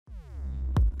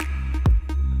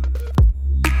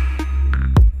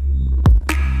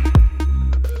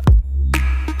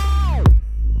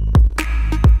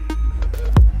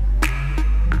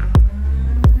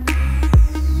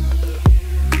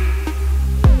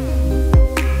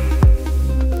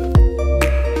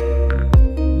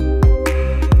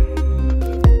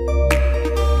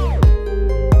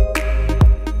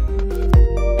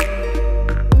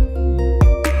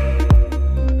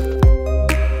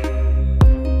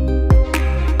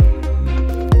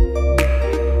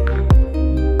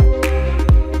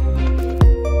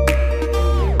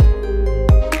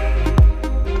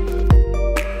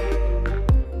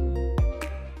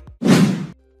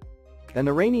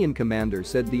Iranian commander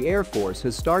said the Air Force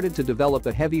has started to develop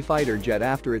a heavy fighter jet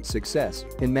after its success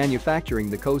in manufacturing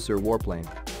the Kowsar warplane.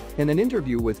 In an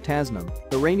interview with Tasnim,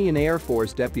 Iranian Air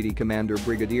Force Deputy Commander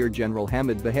Brigadier General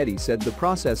Hamid Vahedi said the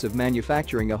process of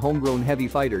manufacturing a homegrown heavy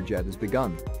fighter jet has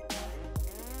begun.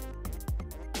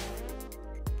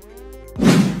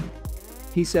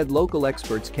 He said local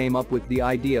experts came up with the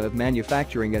idea of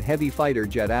manufacturing a heavy fighter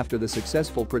jet after the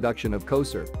successful production of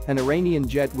Kowsar, an Iranian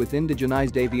jet with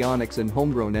indigenized avionics and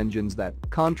homegrown engines that,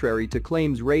 contrary to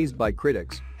claims raised by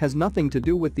critics, has nothing to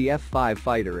do with the F-5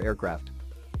 fighter aircraft.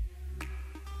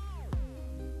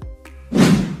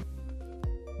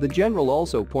 The general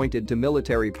also pointed to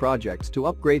military projects to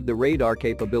upgrade the radar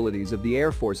capabilities of the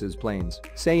Air Force's planes,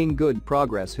 saying good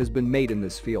progress has been made in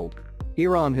this field.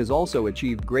 Iran has also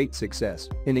achieved great success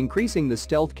in increasing the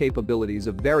stealth capabilities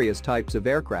of various types of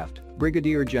aircraft,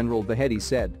 Brigadier General Vahedi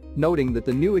said, noting that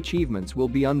the new achievements will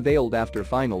be unveiled after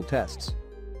final tests.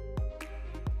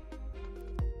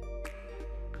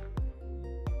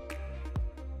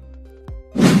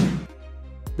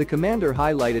 The commander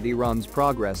highlighted Iran's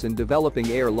progress in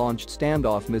developing air-launched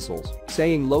standoff missiles,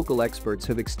 saying local experts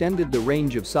have extended the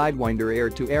range of Sidewinder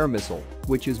air-to-air missile,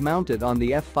 which is mounted on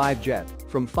the F-5 jet,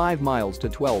 from 5 miles to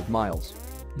 12 miles.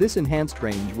 This enhanced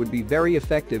range would be very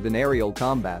effective in aerial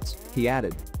combats, he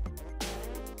added.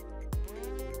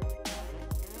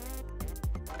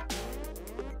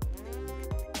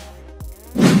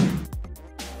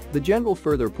 The general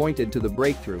further pointed to the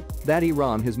breakthrough that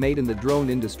Iran has made in the drone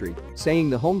industry, saying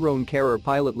the homegrown carrier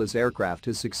pilotless aircraft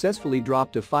has successfully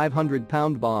dropped a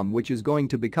 500-pound bomb which is going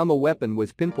to become a weapon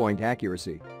with pinpoint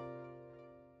accuracy.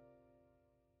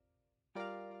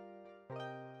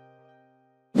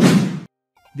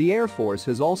 The Air Force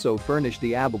has also furnished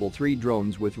the Abable 3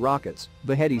 drones with rockets,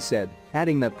 Vahedi said,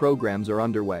 adding that programs are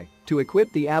underway to equip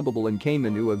the Abable and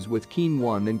Cayman UAVs with Keen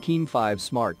 1 and Keen 5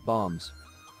 smart bombs.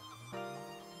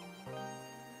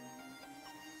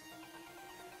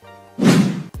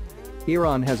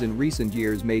 Iran has in recent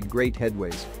years made great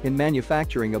headways in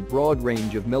manufacturing a broad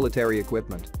range of military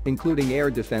equipment, including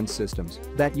air defense systems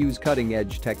that use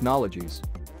cutting-edge technologies.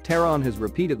 Tehran has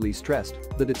repeatedly stressed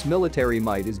that its military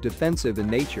might is defensive in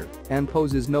nature and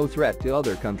poses no threat to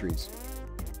other countries.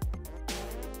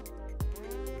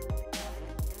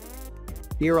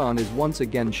 Iran is once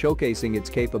again showcasing its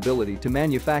capability to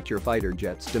manufacture fighter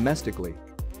jets domestically.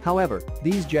 However,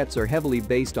 these jets are heavily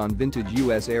based on vintage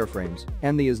US airframes,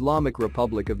 and the Islamic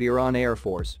Republic of Iran Air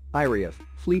Force (IRIAF)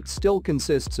 fleet still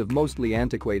consists of mostly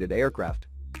antiquated aircraft.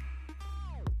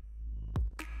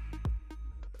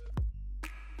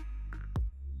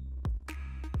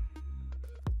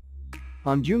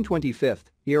 On June 25,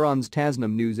 Iran's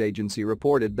Tasnim news agency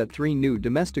reported that 3 new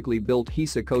domestically built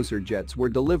Hisa Kowsar jets were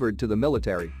delivered to the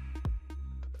military.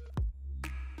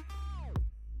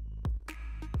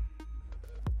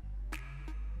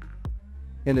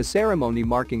 In a ceremony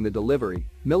marking the delivery,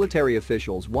 military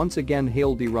officials once again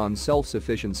hailed Iran's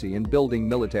self-sufficiency in building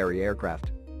military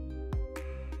aircraft.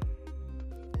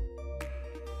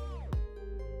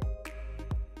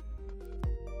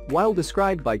 While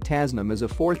described by Tasnim as a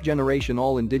 4th-generation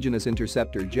all-indigenous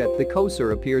interceptor jet, the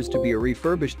Kowsar appears to be a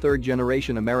refurbished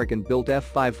 3rd-generation American-built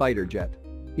F-5 fighter jet.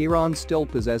 Iran still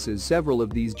possesses several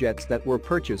of these jets that were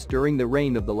purchased during the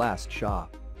reign of the last Shah.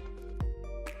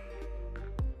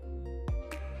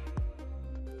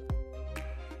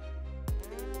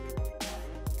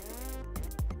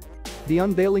 The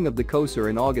unveiling of the Kowsar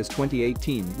in August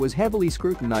 2018 was heavily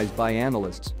scrutinized by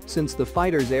analysts since the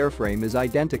fighter's airframe is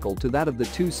identical to that of the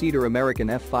 2-seater American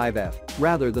F-5F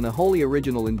rather than a wholly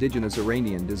original indigenous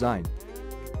Iranian design.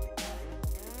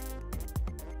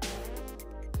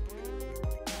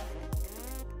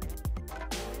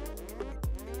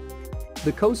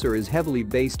 The Kowsar is heavily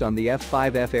based on the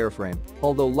F-5F airframe,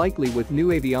 although likely with new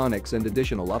avionics and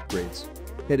additional upgrades.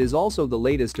 It is also the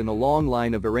latest in a long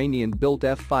line of Iranian-built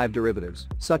F-5 derivatives,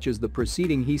 such as the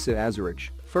preceding Hisa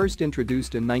Azarich, first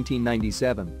introduced in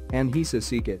 1997, and Hisa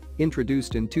Sikit,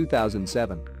 introduced in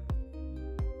 2007.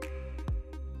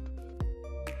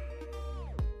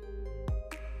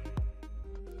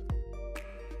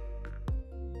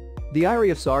 The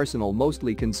IRIAF's arsenal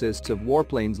mostly consists of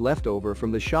warplanes left over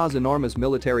from the Shah's enormous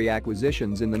military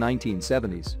acquisitions in the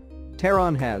 1970s.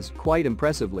 Tehran has, quite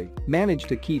impressively, managed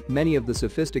to keep many of the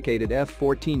sophisticated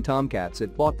F-14 Tomcats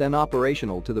it bought then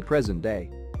operational to the present day.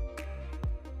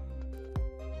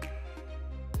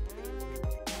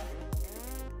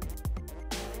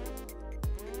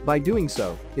 By doing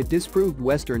so, it disproved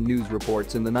Western news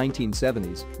reports in the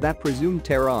 1970s that presumed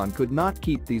Tehran could not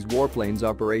keep these warplanes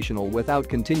operational without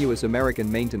continuous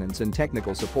American maintenance and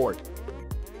technical support.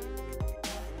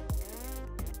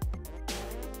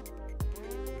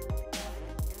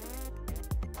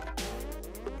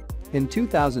 In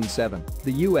 2007,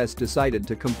 the US decided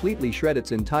to completely shred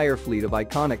its entire fleet of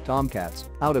iconic Tomcats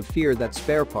out of fear that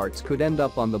spare parts could end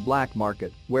up on the black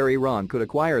market where Iran could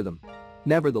acquire them.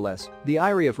 Nevertheless, the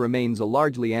IRIAF remains a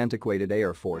largely antiquated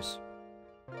air force.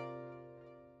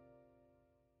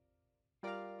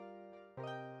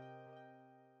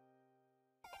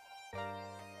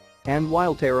 And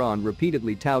while Tehran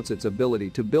repeatedly touts its ability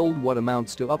to build what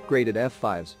amounts to upgraded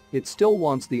F-5s, it still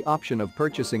wants the option of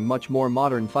purchasing much more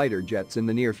modern fighter jets in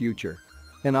the near future.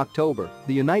 In October,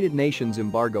 the United Nations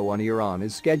embargo on Iran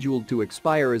is scheduled to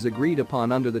expire as agreed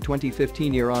upon under the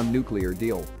 2015 Iran nuclear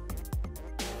deal.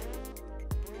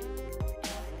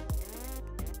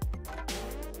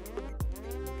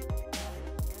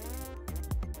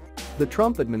 The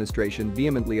Trump administration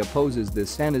vehemently opposes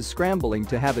this and is scrambling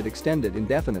to have it extended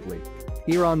indefinitely.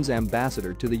 Iran's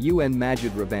ambassador to the UN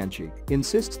Majid Ravanchi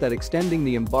insists that extending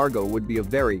the embargo would be a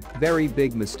very, very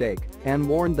big mistake and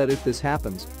warned that if this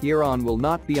happens, Iran will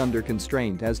not be under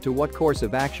constraint as to what course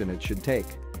of action it should take.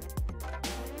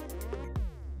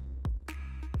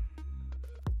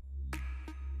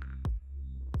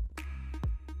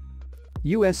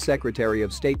 U.S. Secretary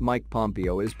of State Mike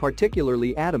Pompeo is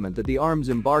particularly adamant that the arms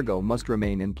embargo must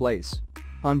remain in place.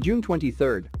 On June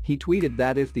 23, he tweeted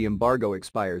that if the embargo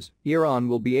expires, Iran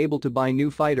will be able to buy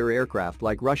new fighter aircraft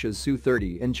like Russia's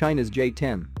Su-30 and China's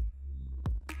J-10.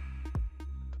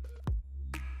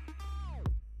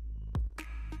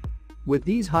 With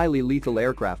these highly lethal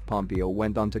aircraft, Pompeo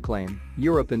went on to claim,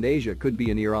 Europe and Asia could be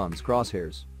in Iran's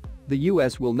crosshairs. The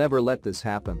US will never let this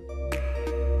happen.